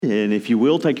And if you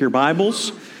will, take your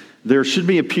Bibles. There should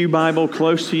be a pew Bible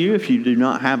close to you if you do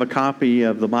not have a copy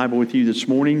of the Bible with you this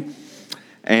morning.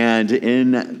 And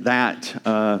in that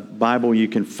Bible, you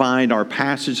can find our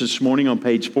passage this morning on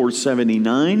page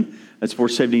 479. That's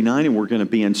 479, and we're going to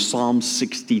be in Psalm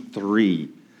 63.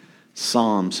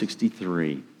 Psalm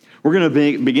 63. We're going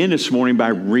to begin this morning by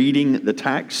reading the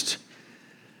text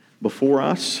before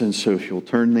us, and so if you'll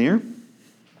turn there.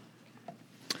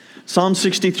 Psalm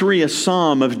 63, a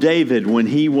psalm of David when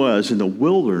he was in the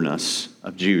wilderness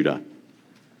of Judah.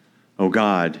 O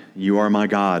God, you are my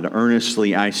God.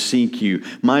 Earnestly I seek you.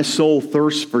 My soul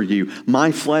thirsts for you.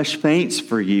 My flesh faints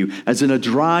for you, as in a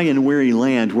dry and weary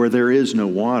land where there is no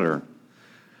water.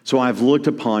 So I've looked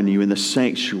upon you in the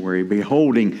sanctuary,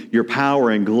 beholding your power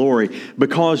and glory.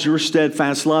 Because your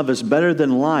steadfast love is better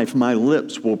than life, my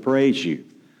lips will praise you.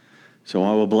 So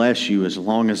I will bless you as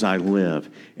long as I live.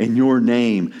 In your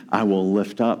name I will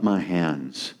lift up my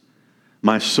hands.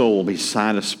 My soul will be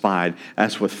satisfied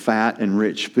as with fat and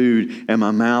rich food, and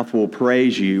my mouth will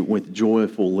praise you with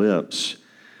joyful lips.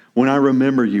 When I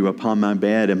remember you upon my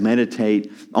bed and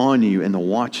meditate on you in the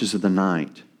watches of the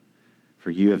night, for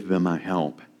you have been my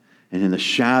help. And in the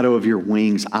shadow of your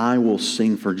wings I will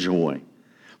sing for joy.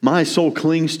 My soul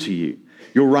clings to you.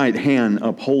 Your right hand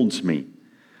upholds me.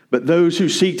 But those who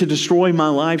seek to destroy my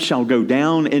life shall go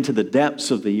down into the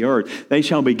depths of the earth. They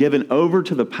shall be given over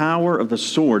to the power of the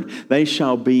sword. They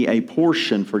shall be a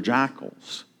portion for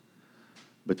jackals.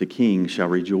 But the king shall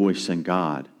rejoice in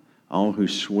God. All who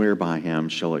swear by him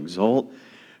shall exult,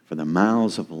 for the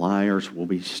mouths of liars will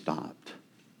be stopped.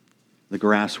 The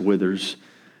grass withers,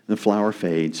 the flower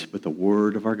fades, but the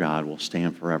word of our God will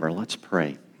stand forever. Let's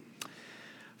pray.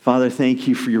 Father, thank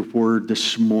you for your word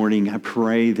this morning. I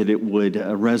pray that it would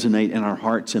resonate in our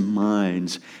hearts and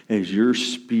minds as your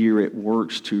Spirit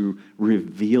works to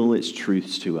reveal its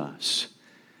truths to us.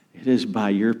 It is by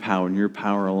your power and your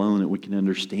power alone that we can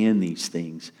understand these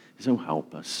things. So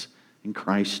help us. In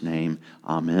Christ's name,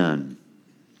 amen.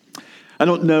 I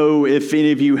don't know if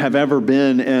any of you have ever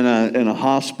been in a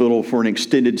hospital for an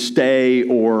extended stay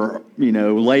or,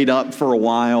 laid up for a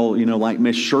while, like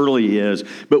Miss Shirley is.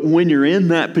 But when you're in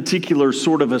that particular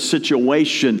sort of a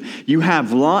situation, you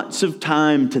have lots of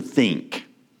time to think.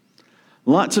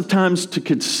 Lots of times to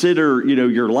consider,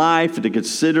 your life and to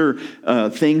consider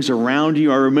things around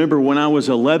you. I remember when I was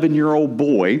an 11-year-old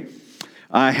boy,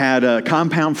 I had a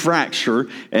compound fracture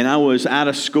and I was out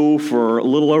of school for a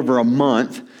little over a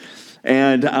month.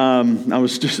 And I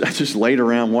just laid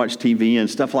around, watched TV and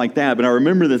stuff like that. But I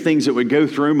remember the things that would go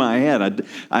through my head.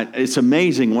 It's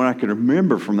amazing what I can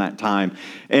remember from that time.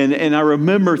 And I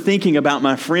remember thinking about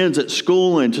my friends at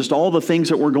school and just all the things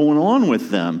that were going on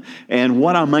with them and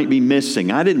what I might be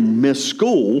missing. I didn't miss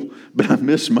school, but I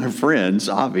missed my friends,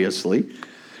 obviously.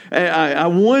 I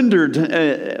wondered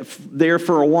there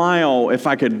for a while if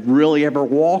I could really ever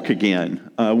walk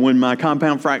again. When my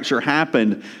compound fracture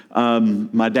happened,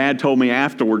 my dad told me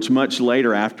afterwards, much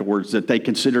later afterwards, that they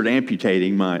considered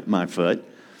amputating my foot.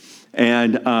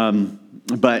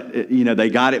 But they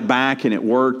got it back and it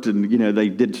worked, and they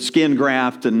did skin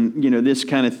graft and this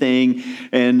kind of thing.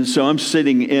 And so I'm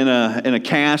sitting in a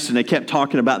cast, and they kept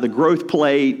talking about the growth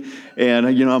plate, and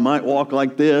I might walk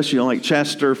like this, like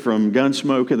Chester from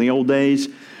Gunsmoke in the old days.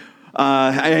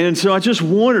 And so I just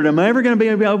wondered, am I ever going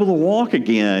to be able to walk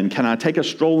again? Can I take a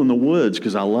stroll in the woods?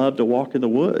 Because I love to walk in the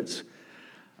woods.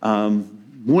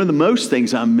 One of the most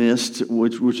things I missed,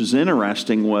 which was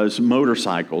interesting, was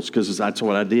motorcycles, because that's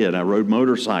what I did. I rode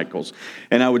motorcycles.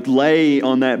 And I would lay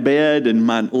on that bed, and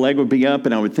my leg would be up,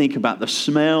 and I would think about the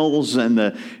smells and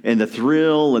the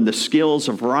thrill and the skills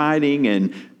of riding,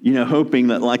 and hoping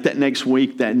that like that next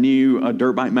week, that new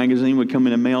Dirt Bike magazine would come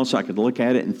in the mail so I could look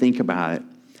at it and think about it.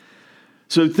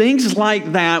 So things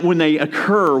like that, when they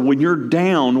occur, when you're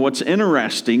down, what's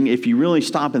interesting, if you really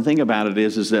stop and think about it,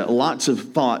 is that lots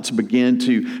of thoughts begin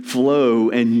to flow,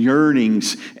 and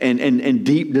yearnings and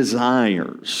deep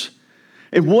desires.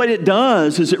 And what it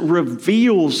does is it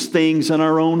reveals things in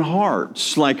our own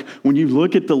hearts. Like when you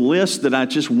look at the list that I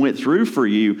just went through for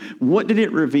you, what did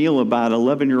it reveal about an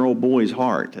 11-year-old boy's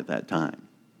heart at that time?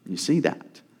 You see that.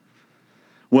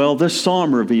 Well, this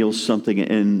psalm reveals something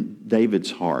in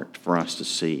David's heart for us to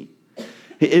see.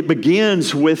 It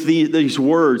begins with these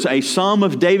words, a psalm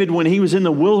of David when he was in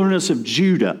the wilderness of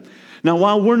Judah. Now,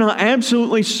 while we're not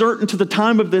absolutely certain to the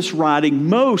time of this writing,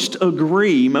 most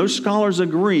scholars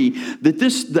agree that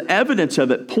the evidence of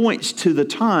it points to the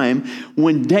time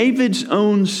when David's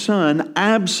own son,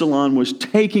 Absalom, was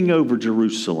taking over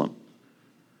Jerusalem.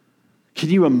 Can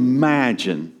you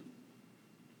imagine?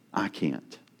 I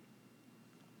can't.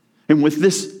 And with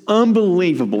this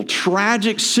unbelievable,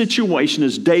 tragic situation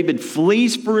as David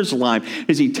flees for his life,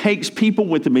 as he takes people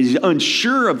with him, he's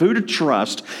unsure of who to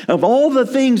trust, of all the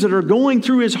things that are going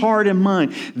through his heart and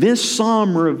mind, this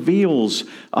psalm reveals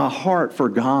a heart for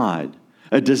God,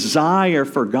 a desire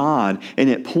for God, and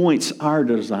it points our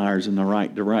desires in the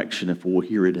right direction if we'll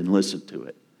hear it and listen to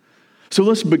it. So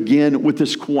let's begin with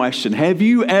this question. Have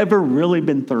you ever really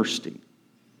been thirsty?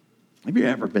 Have you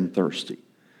ever been thirsty?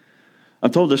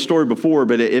 I've told this story before,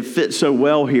 but it fits so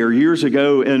well here. Years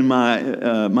ago,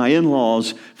 my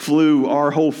in-laws flew our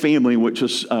whole family, which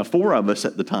was 4 of us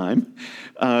at the time.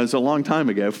 It was a long time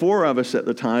ago. 4 of us at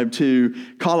the time to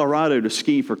Colorado to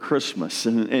ski for Christmas,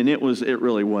 and it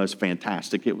really was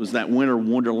fantastic. It was that winter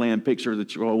wonderland picture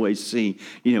that you always see,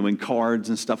 in cards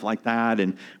and stuff like that.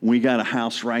 And we got a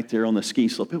house right there on the ski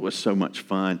slope. It was so much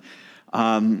fun.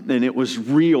 And it was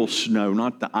real snow,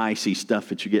 not the icy stuff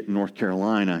that you get in North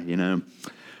Carolina,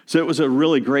 So it was a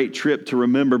really great trip to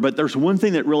remember. But there's one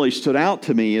thing that really stood out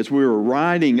to me as we were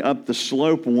riding up the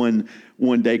slope one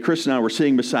day. Chris and I were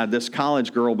sitting beside this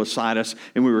college girl beside us,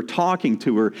 and we were talking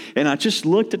to her. And I just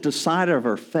looked at the side of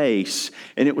her face,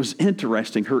 and it was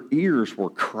interesting. Her ears were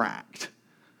cracked.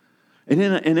 And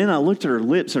then I looked at her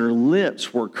lips, and her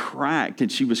lips were cracked,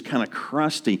 and she was kind of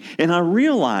crusty. And I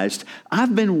realized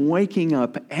I've been waking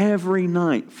up every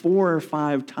night 4 or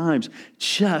 5 times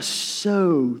just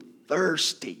so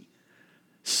thirsty.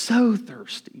 So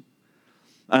thirsty.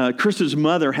 Chris's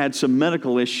mother had some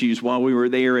medical issues while we were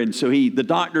there, and so the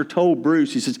doctor told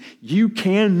Bruce, he says, you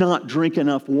cannot drink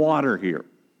enough water here.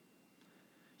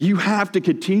 You have to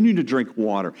continue to drink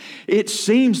water. It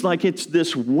seems like it's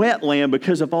this wetland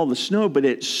because of all the snow, but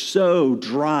it's so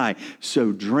dry.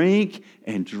 So drink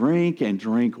and drink and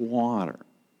drink water.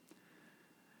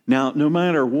 Now, no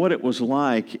matter what it was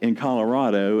like in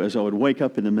Colorado, as I would wake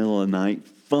up in the middle of the night,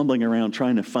 fumbling around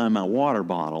trying to find my water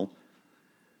bottle,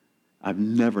 I've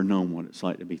never known what it's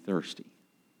like to be thirsty.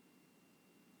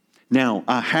 Now,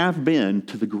 I have been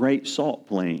to the Great Salt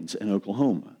Plains in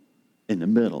Oklahoma in the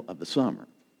middle of the summer.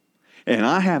 And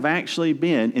I have actually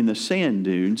been in the sand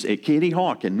dunes at Kitty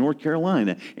Hawk in North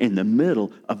Carolina in the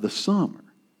middle of the summer.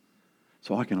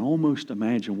 So I can almost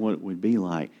imagine what it would be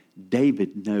like.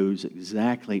 David knows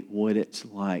exactly what it's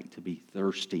like to be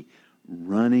thirsty,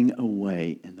 running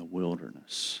away in the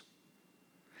wilderness.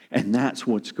 And that's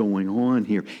what's going on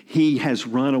here. He has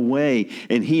run away,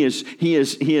 and he is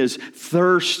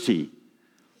thirsty.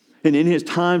 And in his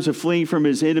times of fleeing from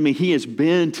his enemy, he has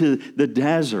been to the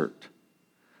desert.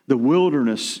 The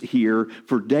wilderness here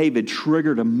for David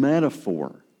triggered a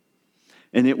metaphor.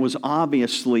 And it was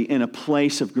obviously in a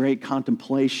place of great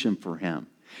contemplation for him.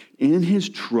 In his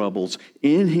troubles,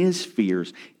 in his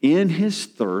fears, in his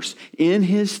thirst, in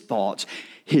his thoughts,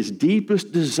 his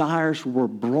deepest desires were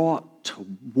brought to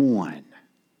one.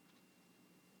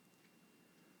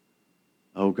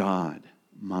 Oh God,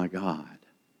 my God,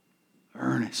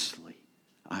 earnestly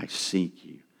I seek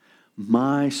you.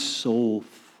 My soul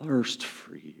thirsts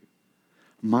for you.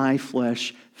 My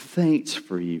flesh faints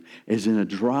for you, as in a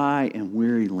dry and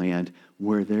weary land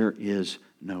where there is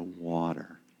no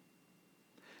water.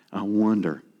 I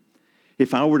wonder,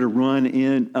 if I were to run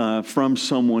in from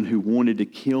someone who wanted to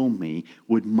kill me,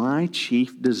 would my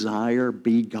chief desire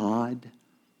be God?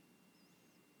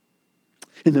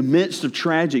 In the midst of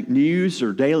tragic news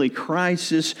or daily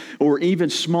crisis or even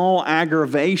small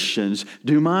aggravations,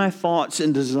 do my thoughts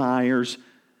and desires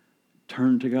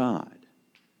turn to God?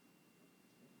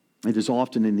 It is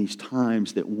often in these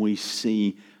times that we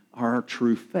see our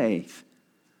true faith,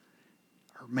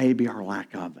 or maybe our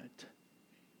lack of it.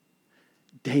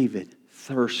 David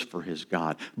thirsts for his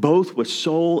God. Both with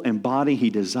soul and body he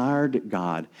desired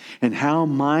God. And how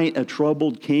might a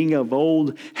troubled king of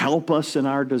old help us in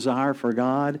our desire for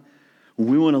God?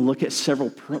 We want to look at several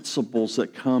principles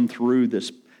that come through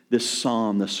this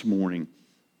psalm this morning.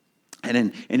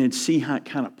 And then see how it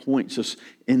kind of points us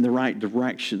in the right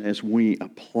direction as we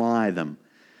apply them.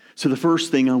 So the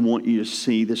first thing I want you to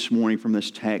see this morning from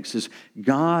this text is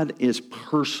God is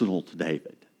personal to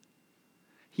David.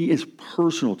 He is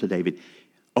personal to David.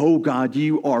 Oh God,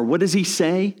 you are, what does he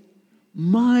say?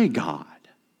 My God.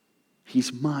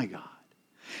 He's my God.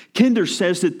 Kinder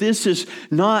says that this is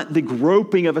not the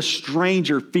groping of a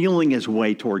stranger feeling his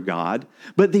way toward God,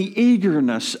 but the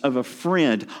eagerness of a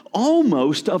friend,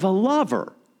 almost of a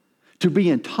lover, to be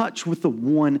in touch with the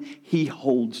one he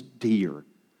holds dear.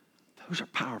 Those are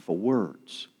powerful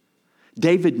words.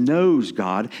 David knows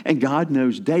God, and God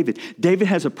knows David. David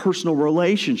has a personal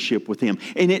relationship with him,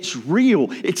 and it's real.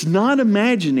 It's not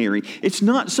imaginary. It's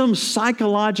not some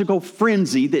psychological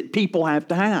frenzy that people have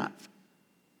to have.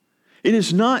 It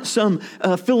is not some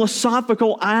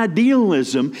philosophical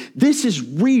idealism. This is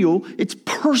real. It's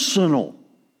personal.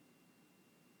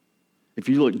 If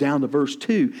you look down to verse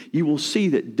 2, you will see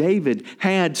that David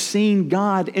had seen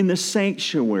God in the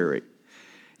sanctuary.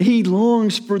 He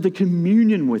longs for the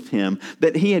communion with him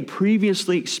that he had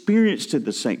previously experienced in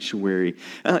the sanctuary.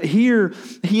 Here,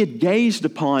 he had gazed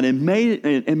upon and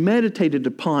meditated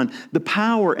upon the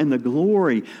power and the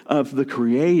glory of the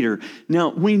Creator. Now,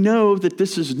 we know that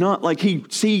this is not like he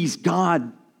sees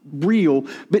God real,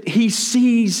 but he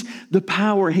sees the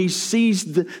power. He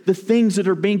sees the things that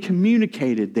are being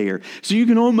communicated there. So you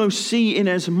can almost see in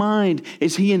his mind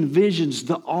as he envisions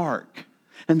the ark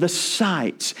and the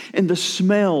sights and the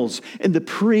smells and the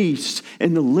priests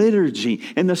and the liturgy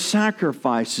and the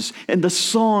sacrifices and the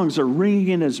songs are ringing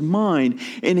in his mind,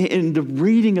 and the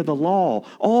reading of the law.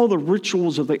 All the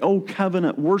rituals of the old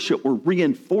covenant worship were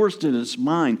reinforced in his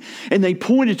mind, and they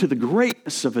pointed to the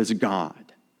greatness of his God.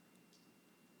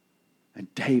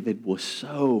 And David was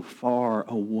so far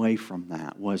away from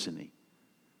that, wasn't he?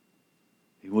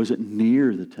 He wasn't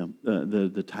near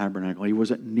the tabernacle. He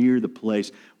wasn't near the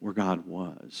place where God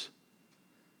was.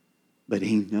 But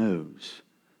he knows,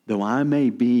 though I may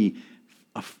be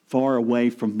far away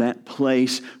from that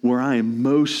place where I am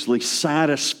mostly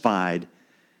satisfied,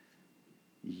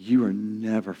 you are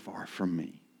never far from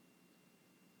me.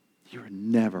 You are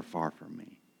never far from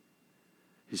me.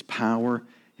 His power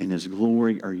and his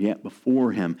glory are yet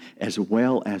before him, as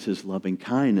well as his loving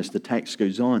kindness. The text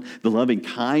goes on. The loving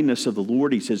kindness of the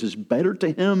Lord, he says, is better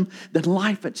to him than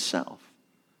life itself.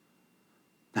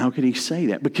 How could he say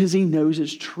that? Because he knows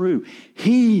it's true.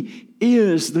 He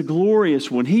is the glorious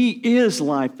one. He is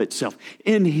life itself.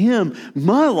 In him,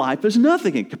 my life is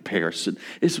nothing in comparison.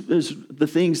 Is the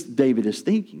things David is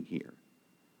thinking here.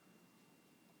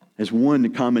 As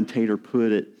one commentator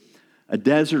put it, a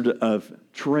desert of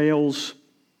trials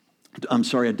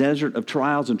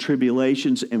and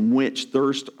tribulations in which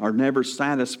thirst are never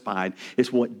satisfied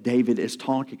is what David is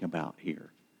talking about here.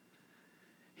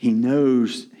 He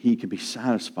knows he can be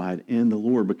satisfied in the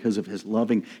Lord because of his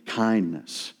loving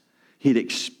kindness. He'd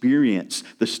experienced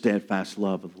the steadfast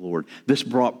love of the Lord. This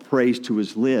brought praise to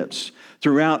his lips.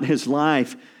 Throughout his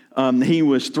life, he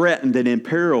was threatened and in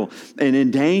peril and in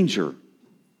danger.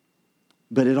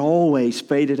 But it always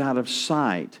faded out of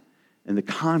sight in the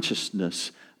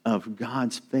consciousness of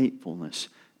God's faithfulness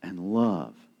and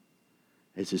love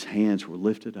as his hands were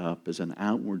lifted up as an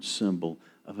outward symbol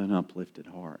of an uplifted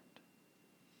heart.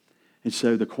 And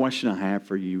so the question I have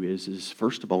for you is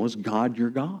first of all, is God your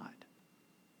God?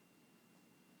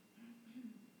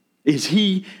 Is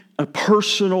he a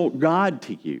personal God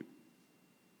to you?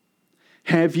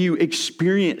 Have you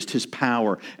experienced his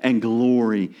power and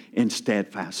glory and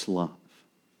steadfast love?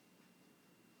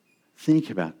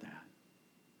 Think about that.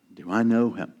 Do I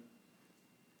know him?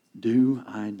 Do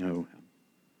I know him?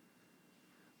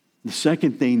 The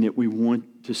second thing that we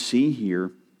want to see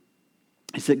here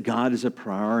is that God is a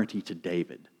priority to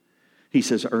David. He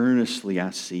says, earnestly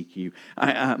I seek you.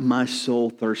 My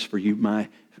soul thirsts for you. My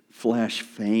flesh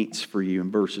faints for you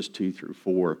in verses 2 through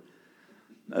 4.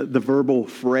 The verbal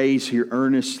phrase here,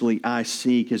 earnestly I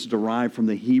seek, is derived from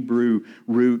the Hebrew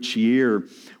root shir,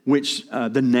 which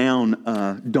the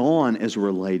noun dawn is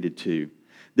related to.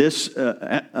 This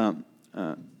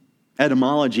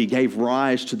etymology gave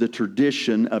rise to the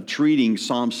tradition of treating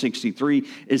Psalm 63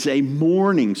 as a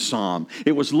morning psalm.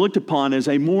 It was looked upon as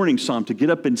a morning psalm to get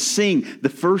up and sing the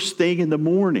first thing in the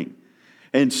morning.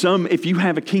 And if you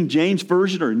have a King James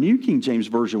Version or a New King James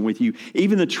Version with you,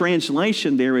 even the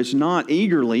translation there is not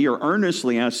eagerly or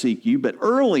earnestly I seek you, but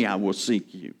early I will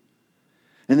seek you.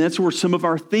 And that's where some of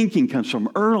our thinking comes from.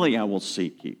 Early I will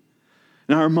seek you.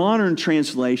 Now, our modern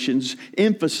translations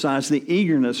emphasize the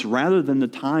eagerness rather than the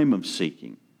time of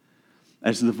seeking,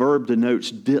 as the verb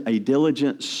denotes a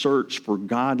diligent search for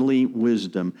godly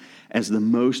wisdom as the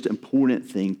most important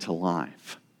thing to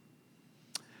life.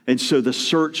 And so the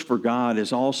search for God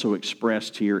is also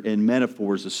expressed here in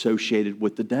metaphors associated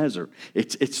with the desert.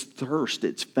 It's thirst,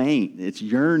 it's faint, it's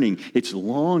yearning, it's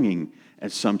longing,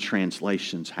 as some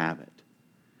translations have it.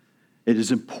 It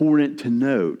is important to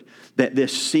note that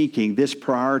this seeking, this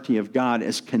priority of God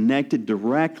is connected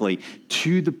directly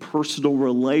to the personal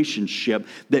relationship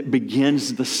that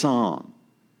begins the psalm.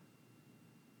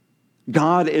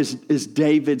 God is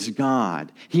David's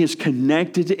God. He is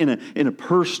connected in a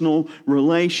personal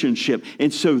relationship.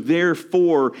 And so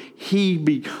therefore, he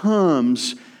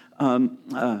becomes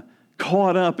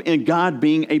caught up in God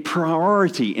being a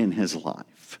priority in his life.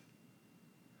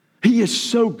 He is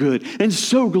so good and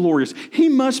so glorious. He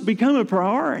must become a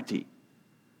priority.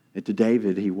 And to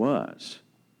David, he was.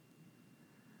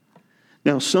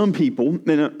 Now, some people,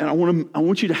 and I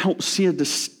want you to help see a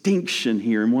distinction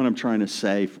here in what I'm trying to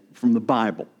say from the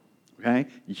Bible, okay?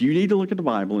 You need to look at the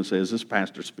Bible and say, is this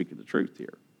pastor speaking the truth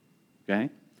here,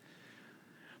 okay?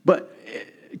 But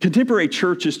contemporary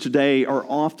churches today are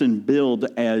often billed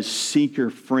as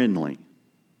seeker-friendly.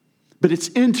 But it's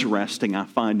interesting, I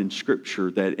find in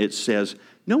Scripture, that it says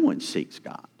no one seeks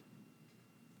God.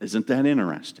 Isn't that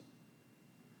interesting?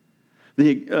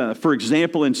 For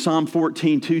example, in Psalm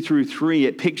 14, 2 through 3,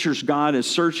 it pictures God as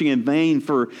searching in vain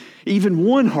for even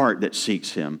one heart that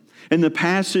seeks Him. And the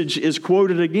passage is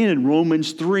quoted again in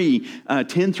Romans 3,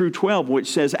 10 through 12,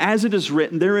 which says, as it is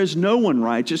written, there is no one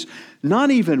righteous,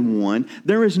 not even one.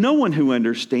 There is no one who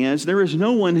understands. There is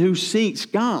no one who seeks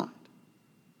God.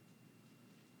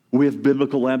 We have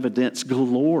biblical evidence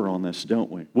galore on this, don't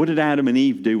we? What did Adam and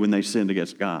Eve do when they sinned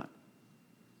against God?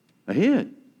 They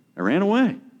hid. They ran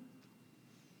away.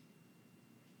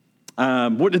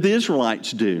 What did the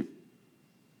Israelites do?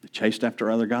 They chased after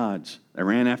other gods. They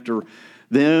ran after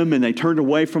them and they turned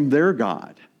away from their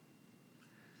God.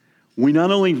 We not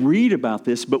only read about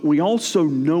this, but we also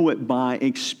know it by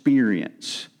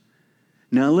experience.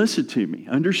 Now listen to me.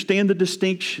 Understand the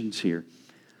distinctions here.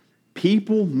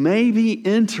 People may be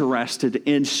interested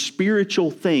in spiritual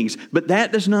things, but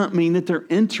that does not mean that they're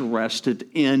interested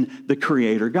in the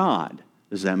Creator God.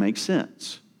 Does that make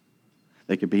sense?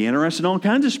 They could be interested in all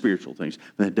kinds of spiritual things,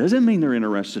 but that doesn't mean they're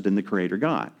interested in the Creator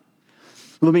God.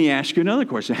 Let me ask you another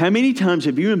question. How many times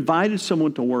have you invited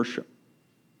someone to worship?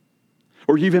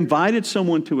 Or you've invited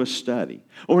someone to a study?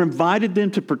 Or invited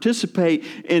them to participate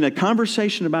in a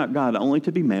conversation about God only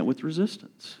to be met with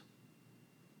resistance?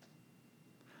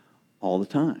 All the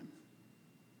time.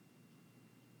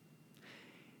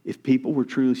 If people were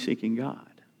truly seeking God,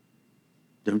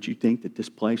 don't you think that this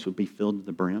place would be filled to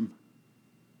the brim?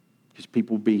 Because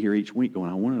people would be here each week going,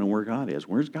 I want to know where God is.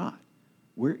 Where's God?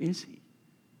 Where is He?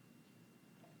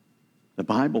 The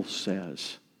Bible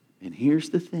says, and here's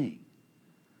the thing,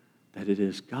 that it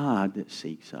is God that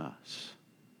seeks us.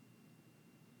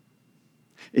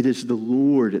 It is the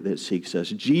Lord that seeks us.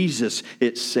 Jesus,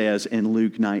 it says in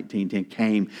Luke 19:10,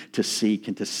 came to seek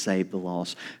and to save the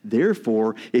lost.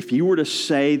 Therefore, if you were to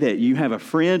say that you have a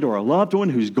friend or a loved one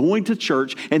who's going to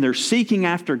church and they're seeking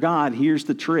after God, here's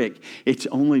the trick. It's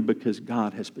only because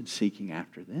God has been seeking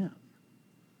after them.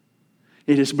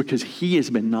 It is because He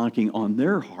has been knocking on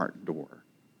their heart door.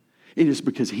 It is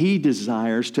because He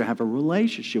desires to have a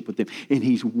relationship with them, and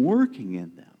He's working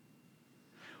in them.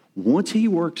 Once He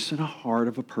works in the heart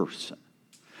of a person,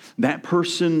 that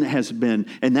person has been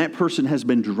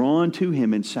drawn to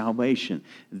Him in salvation,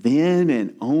 then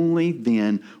and only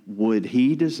then would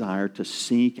he desire to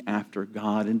seek after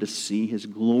God and to see His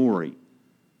glory.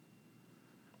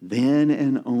 Then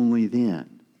and only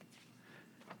then.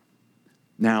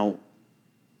 Now,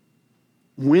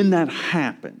 when that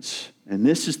happens, and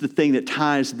this is the thing that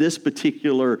ties this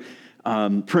particular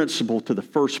principle to the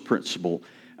first principle,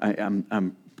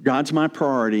 God's my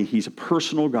priority. He's a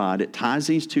personal God. It ties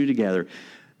these two together.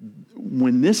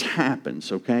 When this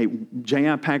happens, okay,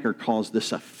 J.I. Packer calls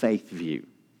this a faith view.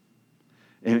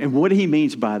 And what he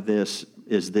means by this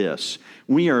is this.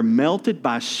 We are melted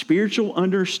by spiritual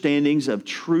understandings of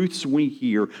truths we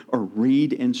hear or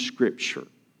read in Scripture.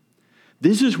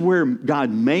 This is where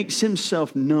God makes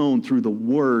Himself known through the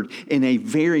Word in a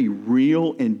very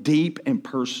real and deep and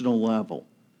personal level.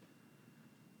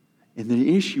 And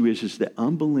the issue is that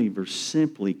unbelievers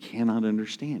simply cannot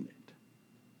understand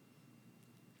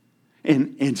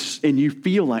it. And you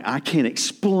feel like, I can't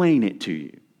explain it to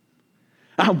you.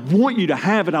 I want you to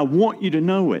have it. I want you to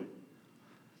know it.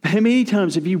 How many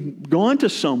times have you gone to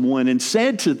someone and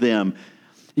said to them,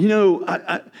 you know,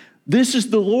 this is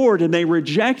the Lord, and they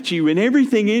reject you, and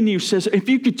everything in you says, if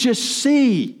you could just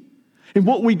see. And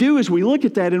what we do is we look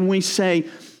at that and we say,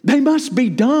 they must be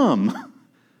dumb.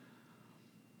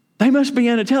 They must be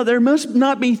unintelligent. They must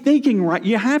not be thinking right.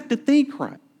 You have to think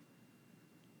right.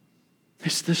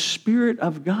 It's the Spirit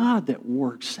of God that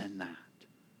works in that.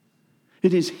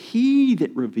 It is He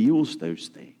that reveals those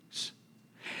things.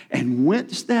 And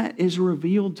once that is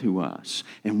revealed to us,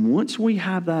 and once we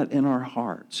have that in our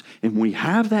hearts, and we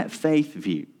have that faith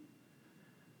view,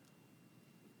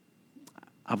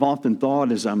 I've often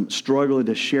thought as I'm struggling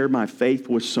to share my faith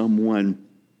with someone,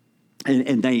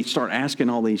 and they start asking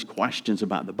all these questions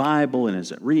about the Bible, and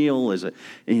is it real? Is it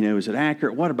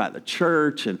accurate? What about the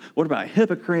church? And what about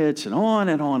hypocrites? And on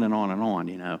and on and on and on,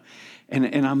 you know.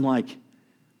 And I'm like,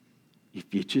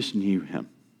 if you just knew Him.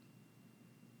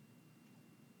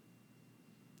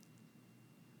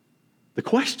 The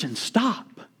questions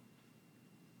stop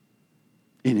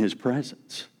in His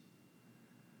presence.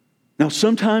 Now,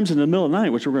 sometimes in the middle of the night,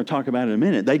 which we're going to talk about in a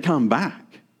minute, they come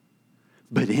back.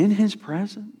 But in his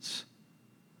presence,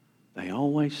 they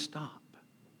always stop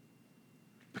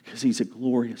because he's a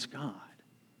glorious God.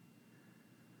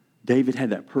 David had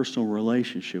that personal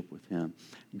relationship with him.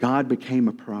 God became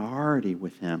a priority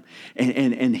with him.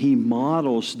 And he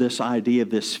models this idea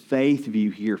of this faith view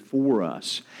here for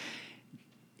us.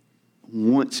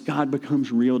 Once God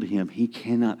becomes real to him, he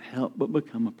cannot help but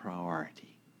become a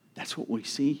priority. That's what we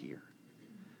see here.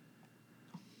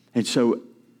 And so,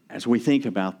 as we think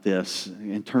about this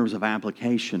in terms of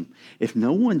application, if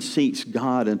no one seeks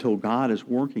God until God is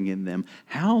working in them,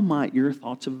 how might your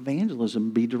thoughts of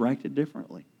evangelism be directed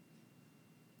differently?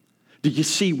 Do you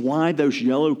see why those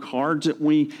yellow cards that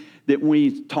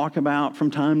we talk about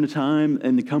from time to time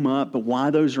and they come up, but why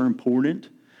those are important?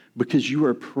 Because you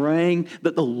are praying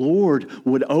that the Lord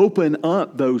would open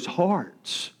up those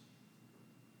hearts.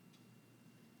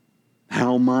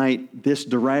 How might this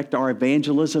direct our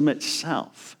evangelism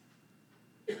itself?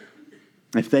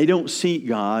 If they don't seek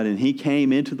God and he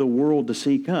came into the world to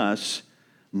seek us,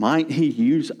 might he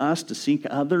use us to seek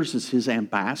others as his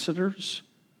ambassadors?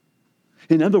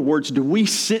 In other words, do we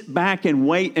sit back and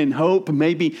wait and hope?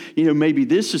 Maybe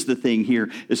this is the thing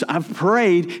here, is I've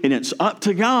prayed and it's up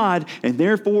to God and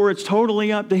therefore it's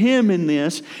totally up to him in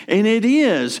this. And it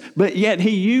is, but yet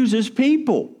he uses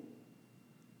people.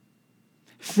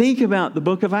 Think about the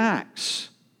book of Acts.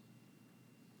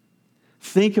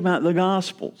 Think about the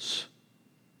Gospels.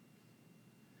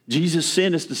 Jesus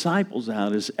sent his disciples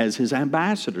out as his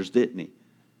ambassadors, didn't he?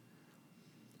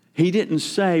 He didn't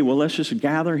say, well, let's just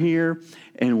gather here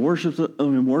and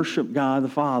worship God the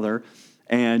Father,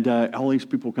 and all these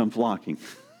people come flocking.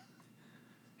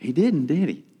 He didn't, did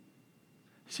he?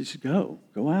 He says, go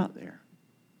out there.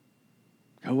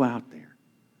 Go out there.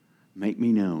 Make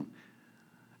me known.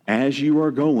 As you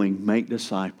are going, make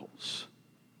disciples.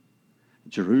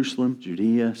 Jerusalem,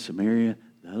 Judea, Samaria,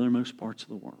 the othermost parts of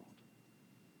the world.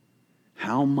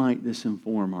 How might this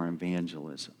inform our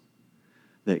evangelism?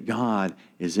 That God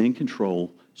is in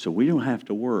control, so we don't have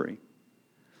to worry.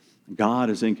 God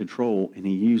is in control, and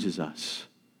he uses us.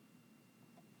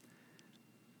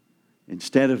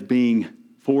 Instead of being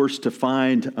forced to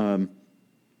find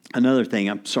another thing,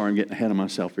 I'm sorry, I'm getting ahead of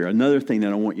myself here. Another thing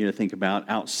that I want you to think about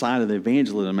outside of the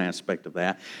evangelism aspect of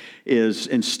that is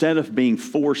instead of being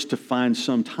forced to find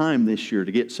some time this year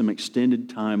to get some extended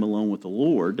time alone with the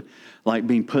Lord, like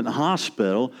being put in the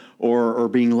hospital or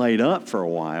being laid up for a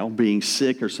while, being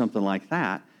sick or something like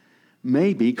that,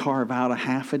 maybe carve out a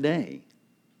half a day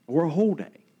or a whole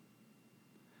day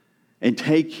and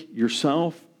take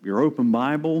yourself, your open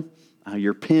Bible,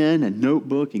 your pen and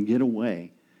notebook and get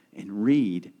away and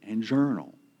read and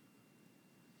journal.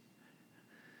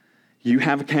 You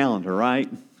have a calendar, right?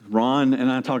 Ron and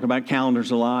I talk about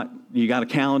calendars a lot. You got a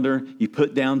calendar, you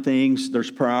put down things, there's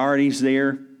priorities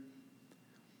there.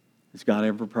 It's got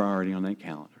every priority on that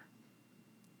calendar.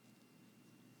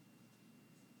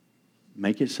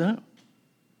 Make it so.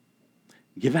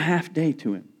 Give a half day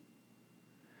to him.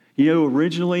 You know,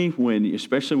 originally,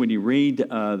 especially when you read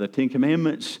the Ten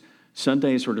Commandments,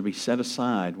 Sundays were to be set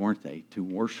aside, weren't they, to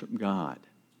worship God.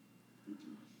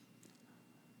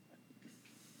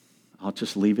 I'll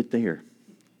just leave it there.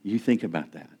 You think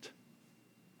about that.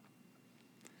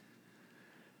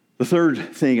 The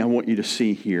third thing I want you to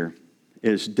see here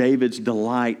is David's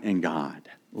delight in God.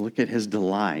 Look at his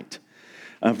delight.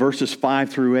 Verses 5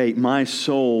 through 8, my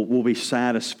soul will be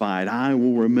satisfied. I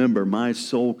will remember. My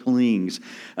soul clings.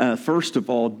 First of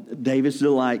all, David's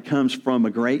delight comes from a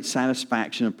great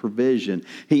satisfaction of provision.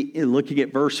 Looking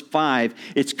at verse 5,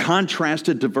 it's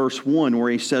contrasted to verse 1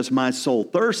 where he says, my soul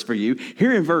thirsts for you.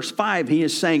 Here in verse 5, he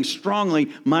is saying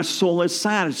strongly, my soul is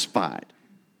satisfied.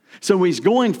 So he's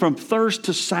going from thirst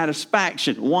to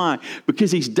satisfaction. Why?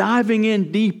 Because he's diving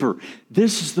in deeper.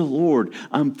 This is the Lord.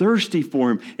 I'm thirsty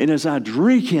for him. And as I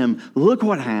drink him, look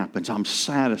what happens. I'm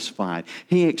satisfied.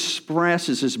 He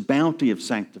expresses his bounty of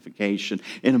sanctification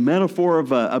in a metaphor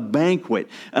of a banquet,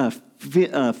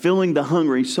 filling the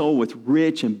hungry soul with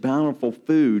rich and bountiful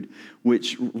food,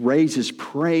 which raises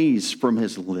praise from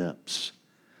his lips.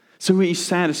 So he's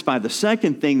satisfied. The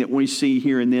second thing that we see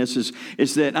here in this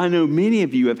is that I know many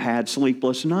of you have had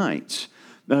sleepless nights.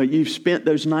 You've spent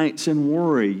those nights in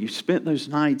worry. You've spent those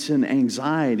nights in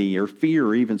anxiety or fear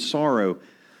or even sorrow.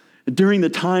 During the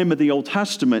time of the Old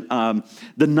Testament,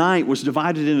 the night was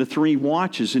divided into 3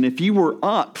 watches. And if you were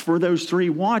up for those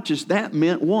 3 watches, that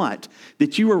meant what?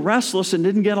 That you were restless and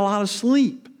didn't get a lot of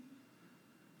sleep.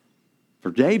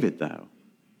 For David, though,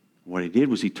 what he did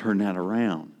was he turned that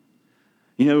around.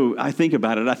 You know, I think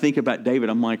about it. I think about David.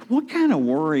 I'm like, what kind of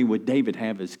worry would David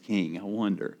have as king? I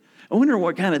wonder. I wonder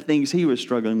what kind of things he was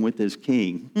struggling with as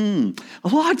king.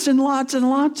 Lots and lots and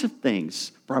lots of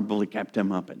things probably kept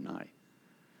him up at night.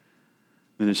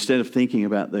 And instead of thinking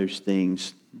about those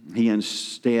things, he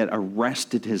instead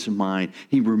arrested his mind.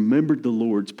 He remembered the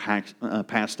Lord's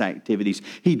past activities.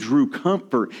 He drew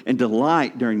comfort and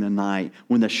delight during the night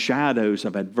when the shadows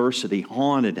of adversity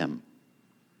haunted him.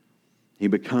 He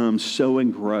becomes so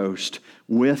engrossed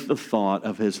with the thought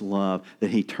of his love that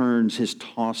he turns his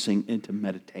tossing into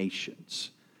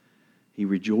meditations. He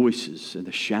rejoices in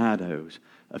the shadows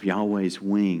of Yahweh's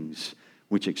wings,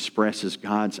 which expresses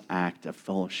God's act of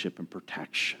fellowship and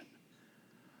protection.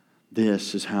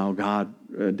 This is how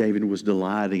David was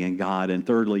delighting in God. And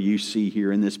thirdly, you see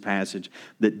here in this passage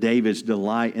that David's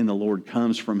delight in the Lord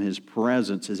comes from his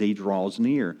presence as he draws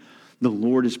near. The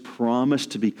Lord has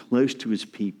promised to be close to his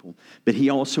people, but he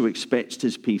also expects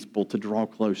his people to draw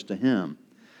close to him.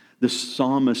 The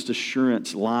psalmist's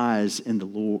assurance lies in the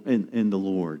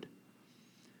Lord,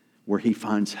 where he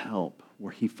finds help,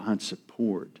 where he finds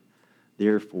support.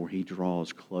 Therefore, he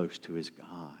draws close to his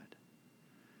God.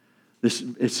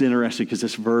 It's interesting because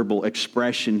this verbal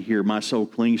expression here, my soul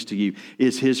clings to you,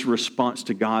 is his response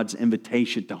to God's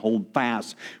invitation to hold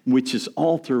fast, which is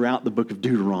all throughout the book of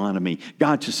Deuteronomy.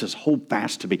 God just says, hold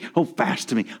fast to me, hold fast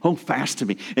to me, hold fast to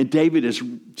me. And David is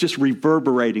just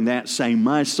reverberating that, saying,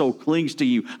 my soul clings to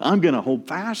you. I'm going to hold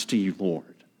fast to you,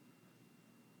 Lord.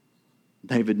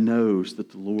 David knows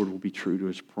that the Lord will be true to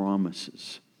his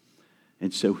promises.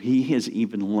 And so he has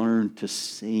even learned to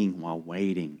sing while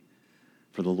waiting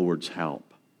for the Lord's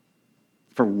help,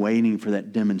 for waiting for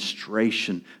that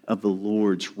demonstration of the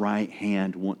Lord's right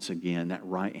hand once again, that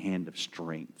right hand of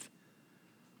strength.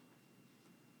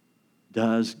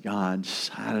 Does God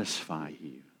satisfy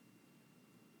you?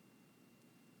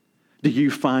 Do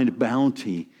you find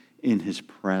bounty in his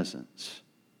presence?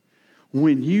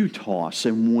 When you toss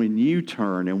and when you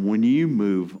turn and when you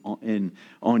move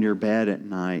on your bed at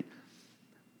night,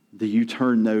 do you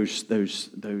turn those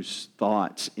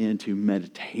thoughts into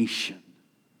meditation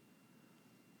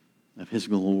of his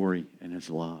glory and his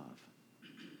love?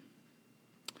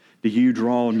 Do you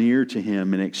draw near to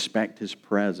him and expect his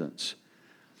presence?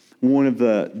 One of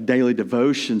the daily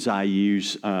devotions I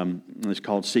use is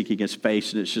called Seeking His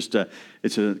Face, and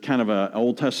it's a kind of an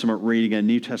Old Testament reading, a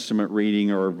New Testament reading,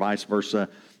 or vice versa,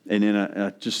 and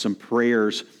then just some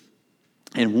prayers.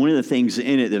 And one of the things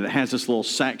in it that it has this little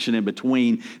section in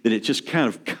between that it just kind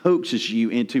of coaxes you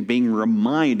into being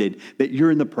reminded that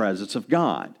you're in the presence of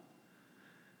God.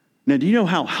 Now, do you know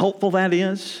how helpful that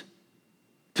is?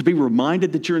 To be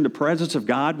reminded that you're in the presence of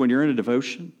God when you're in a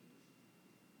devotion?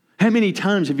 How many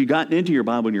times have you gotten into your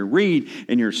Bible and you read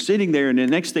and you're sitting there and the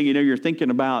next thing you know you're thinking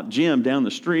about Jim down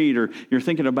the street, or you're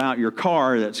thinking about your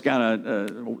car that's got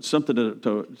something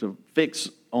to fix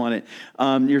on it.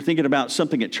 You're thinking about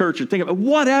something at church. You're thinking about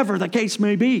whatever the case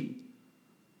may be.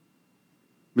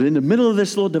 But in the middle of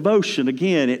this little devotion,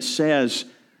 again, it says,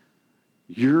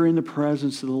 you're in the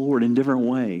presence of the Lord in different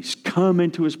ways. Come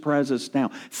into his presence now.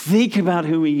 Think about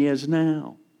who he is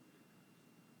now.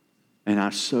 And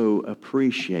I so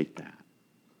appreciate that.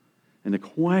 And the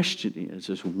question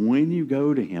is when you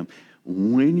go to him,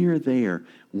 when you're there,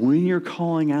 when you're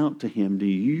calling out to him, do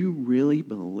you really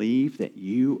believe that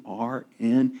you are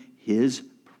in his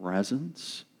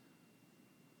presence?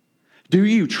 Do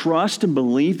you trust and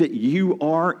believe that you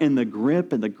are in the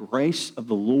grip and the grace of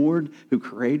the Lord who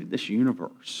created this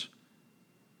universe?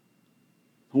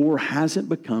 Or has it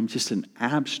become just an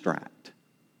abstract?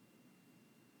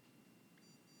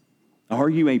 Are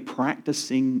you a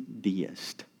practicing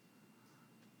deist?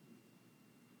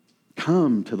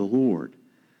 Come to the Lord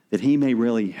that he may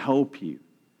really help you.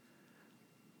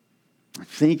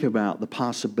 Think about the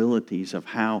possibilities of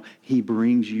how he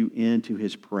brings you into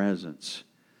his presence.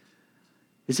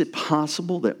 Is it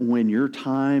possible that when your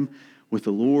time with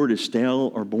the Lord is stale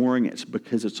or boring, it's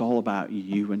because it's all about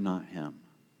you and not him?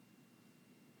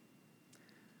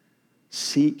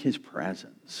 Seek his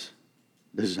presence.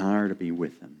 Desire to be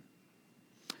with him.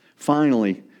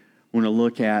 Finally, I want to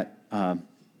look at the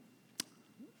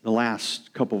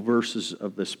last couple verses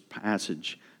of this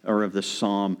passage, or of this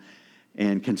psalm,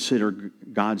 and consider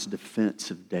God's defense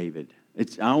of David.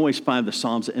 I always find the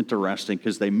Psalms interesting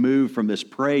because they move from this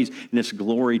praise and this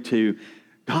glory to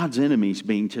God's enemies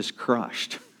being just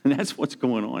crushed. And that's what's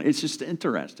going on. It's just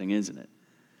interesting, isn't it?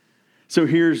 So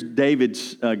here's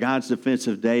God's defense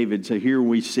of David. So here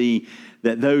we see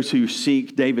that those who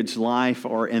seek David's life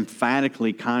are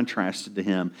emphatically contrasted to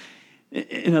him.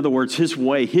 In other words, his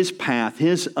way, his path,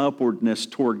 his upwardness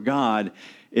toward God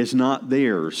is not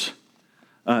theirs.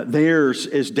 Theirs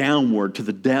is downward to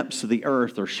the depths of the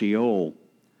earth, or Sheol.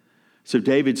 So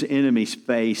David's enemies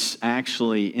face,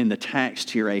 actually, in the text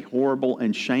here, a horrible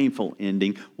and shameful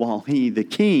ending, while he, the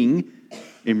king,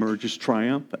 emerges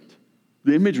triumphant.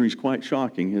 The imagery is quite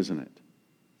shocking, isn't it?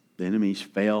 The enemies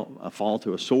fall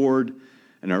to a sword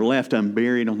and are left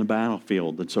unburied on the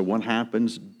battlefield. And so what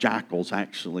happens? Jackals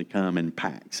actually come in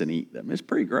packs and eat them. It's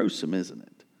pretty gruesome, isn't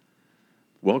it?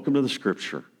 Welcome to the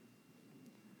Scripture.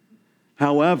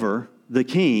 However, the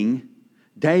king,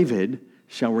 David,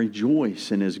 shall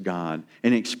rejoice in his God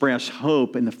and express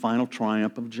hope in the final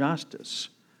triumph of justice.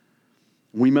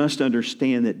 We must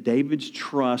understand that David's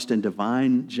trust in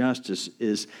divine justice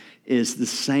is the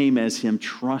same as him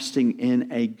trusting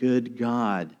in a good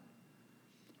God.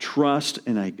 Trust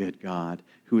in a good God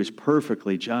who is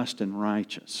perfectly just and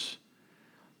righteous.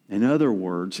 In other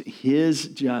words, his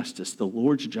justice, the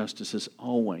Lord's justice, is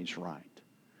always right.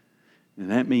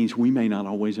 And that means we may not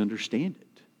always understand it.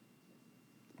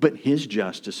 But his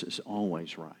justice is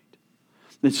always right.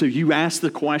 And so you ask the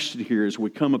question here as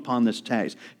we come upon this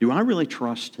text, do I really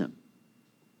trust him?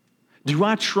 Do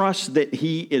I trust that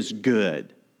he is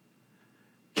good?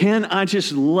 Can I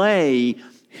just lay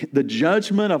the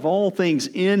judgment of all things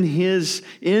in his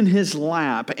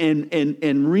lap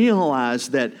and realize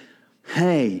that,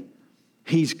 hey,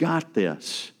 he's got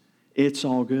this. It's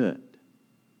all good.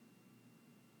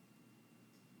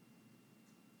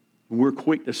 We're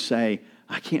quick to say,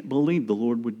 I can't believe the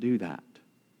Lord would do that,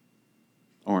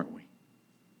 aren't we?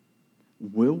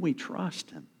 Will we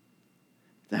trust him?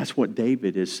 That's what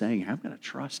David is saying. I'm going to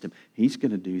trust him. He's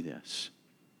going to do this.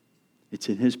 It's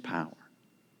in his power.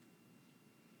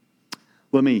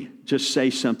 Let me just say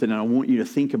something I want you to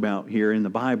think about here in the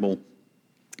Bible.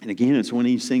 And again, it's one of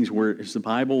these things where does the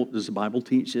Bible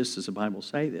teach this? Does the Bible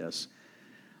say this?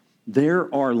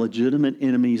 There are legitimate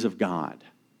enemies of God.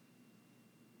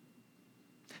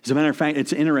 As a matter of fact,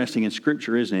 it's interesting in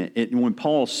Scripture, isn't it? When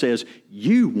Paul says,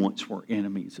 you once were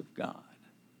enemies of God.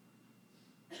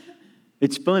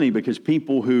 It's funny because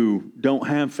people who don't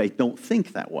have faith don't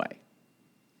think that way.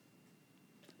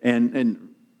 And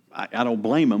I don't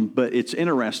blame them, but it's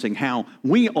interesting how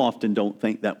we often don't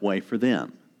think that way for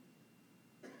them.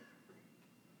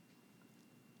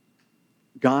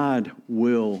 God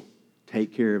will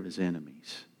take care of his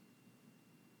enemies.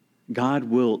 God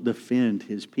will defend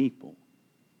his people.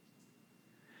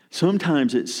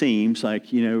 Sometimes it seems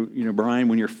like, you know, Brian,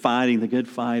 when you're fighting the good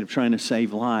fight of trying to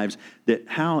save lives, that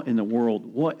what in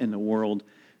the world,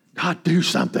 God, do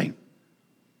something.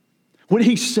 What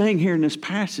he's saying here in this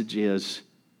passage is,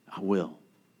 I will.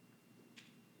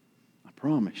 I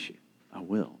promise you, I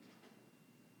will.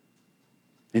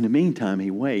 In the meantime,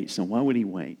 he waits. And why would he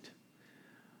wait?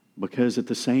 Because at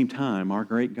the same time, our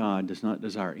great God does not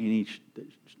desire any that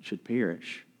should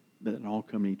perish, but that all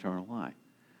come to eternal life.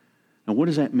 Now, what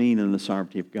does that mean in the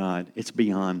sovereignty of God? It's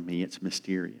beyond me. It's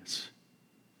mysterious.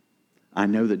 I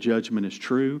know that judgment is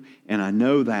true, and I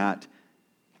know that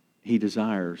he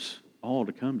desires all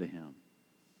to come to him,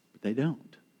 but they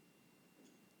don't.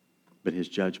 But his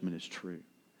judgment is true.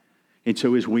 And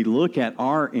so as we look at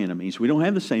our enemies, we don't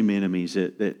have the same enemies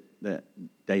that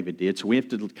David did, so we have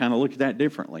to kind of look at that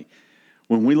differently.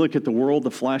 When we look at the world,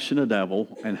 the flesh, and the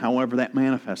devil, and however that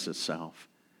manifests itself,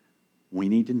 we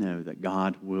need to know that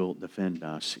God will defend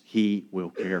us. He will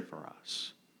care for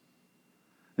us.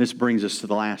 This brings us to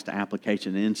the last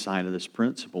application and insight of this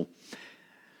principle.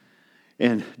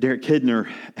 And Derek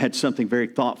Kidner had something very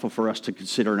thoughtful for us to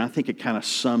consider, and I think it kind of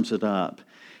sums it up.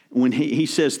 When he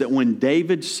says that when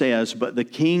David says, but the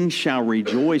king shall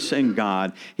rejoice in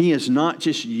God, he is not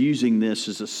just using this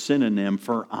as a synonym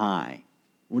for I.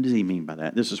 What does he mean by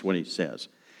that? This is what he says.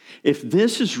 If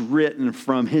this is written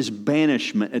from his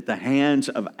banishment at the hands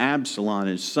of Absalom,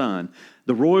 his son,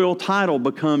 the royal title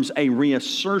becomes a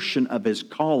reassertion of his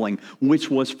calling, which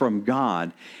was from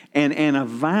God, and a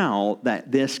vow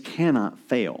that this cannot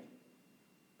fail.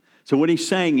 So what he's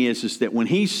saying is that when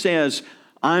he says,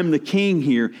 I'm the king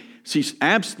here, see,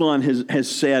 Absalom has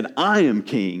said, I am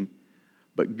king,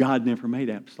 but God never made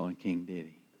Absalom king, did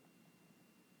he?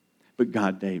 But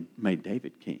God made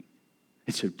David king.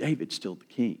 And so David's still the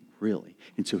king, really.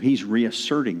 And so he's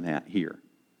reasserting that here.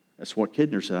 That's what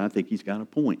Kidner said. I think he's got a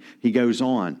point. He goes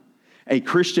on. A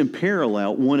Christian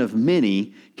parallel, one of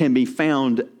many, can be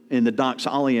found in the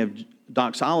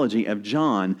doxology of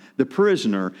John, the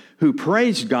prisoner, who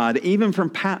praised God even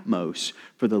from Patmos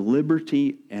for the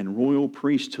liberty and royal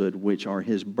priesthood which are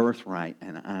his birthright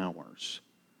and ours.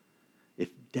 If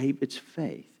David's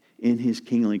faith in his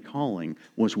kingly calling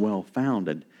was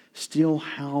well-founded, still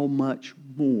how much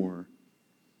more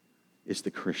is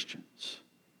the Christian's?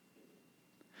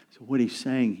 So what he's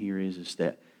saying here is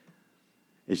that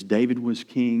as David was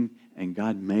king And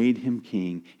God made him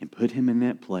king and put him in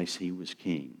that place. He was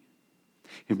king.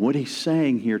 And what he's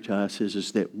saying here to us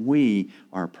is that we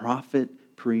are prophet,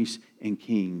 priests, and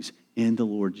kings in the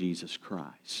Lord Jesus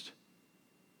Christ.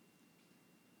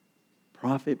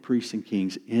 Prophet, priests, and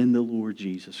kings in the Lord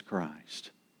Jesus Christ.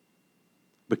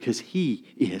 Because he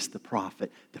is the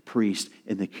prophet, the priest,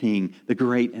 and the king, the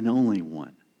great and only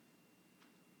one.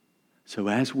 So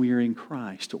as we are in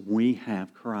Christ, we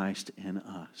have Christ in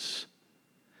us.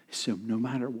 So no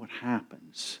matter what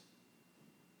happens,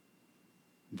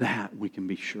 that we can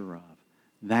be sure of.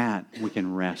 That we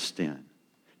can rest in,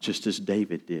 just as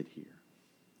David did here.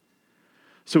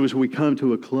 So as we come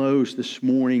to a close this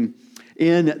morning,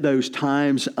 in those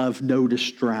times of no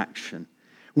distraction,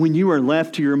 when you are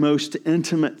left to your most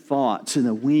intimate thoughts in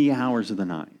the wee hours of the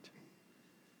night,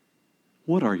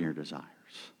 what are your desires?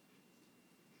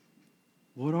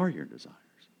 What are your desires?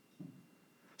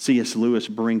 C.S. Lewis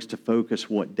brings to focus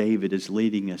what David is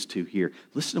leading us to here.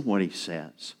 Listen to what he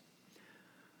says.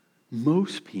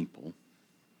 Most people,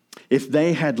 if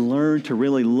they had learned to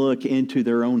really look into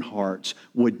their own hearts,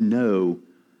 would know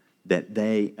that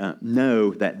they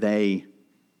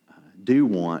do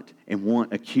want and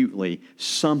want acutely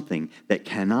something that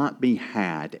cannot be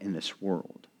had in this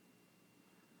world.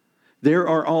 There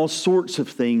are all sorts of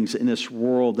things in this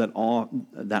world that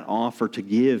offer to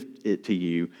give it to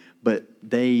you, but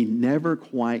they never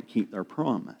quite keep their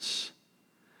promise.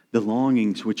 The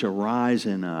longings which arise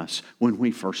in us when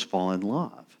we first fall in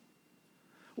love,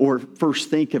 or first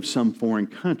think of some foreign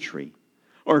country,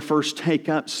 or first take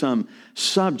up some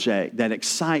subject that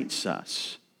excites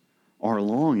us, are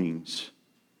longings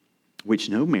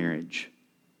which no marriage,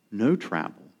 no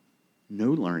travel,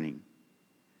 no learning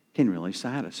can really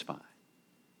satisfy.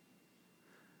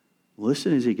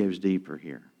 Listen as he goes deeper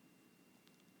here.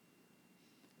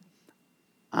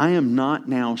 I am not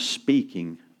now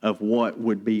speaking of what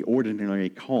would be ordinarily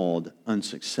called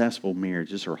unsuccessful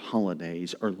marriages or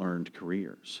holidays or learned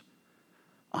careers.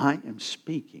 I am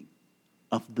speaking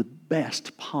of the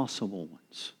best possible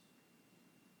ones.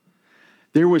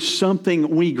 There was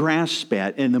something we grasp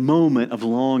at in the moment of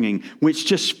longing which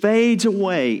just fades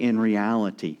away in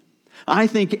reality. I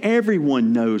think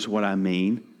everyone knows what I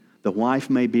mean. The wife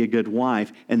may be a good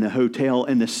wife, and the hotel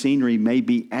and the scenery may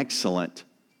be excellent,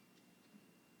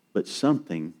 but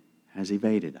something has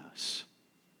evaded us.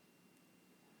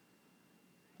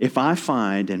 If I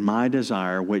find in my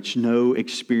desire, which no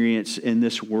experience in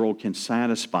this world can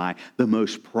satisfy, the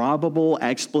most probable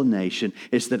explanation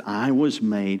is that I was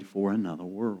made for another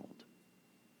world.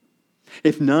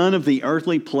 If none of the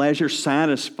earthly pleasures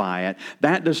satisfy it,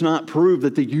 that does not prove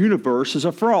that the universe is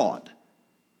a fraud.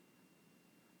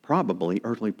 Probably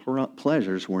earthly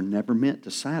pleasures were never meant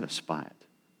to satisfy it,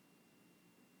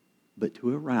 but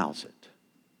to arouse it,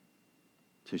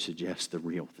 to suggest the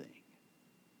real thing.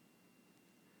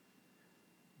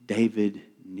 David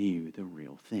knew the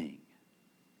real thing.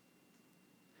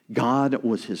 God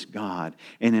was his God,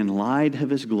 and in light of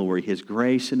his glory, his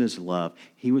grace, and his love,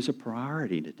 he was a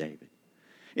priority to David.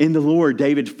 In the Lord,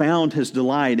 David found his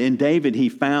delight. In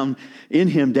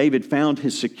him, David found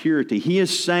his security. He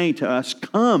is saying to us,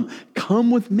 come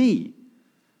with me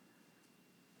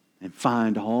and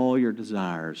find all your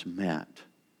desires met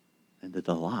in the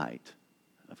delight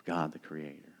of God the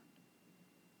Creator.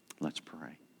 Let's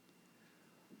pray.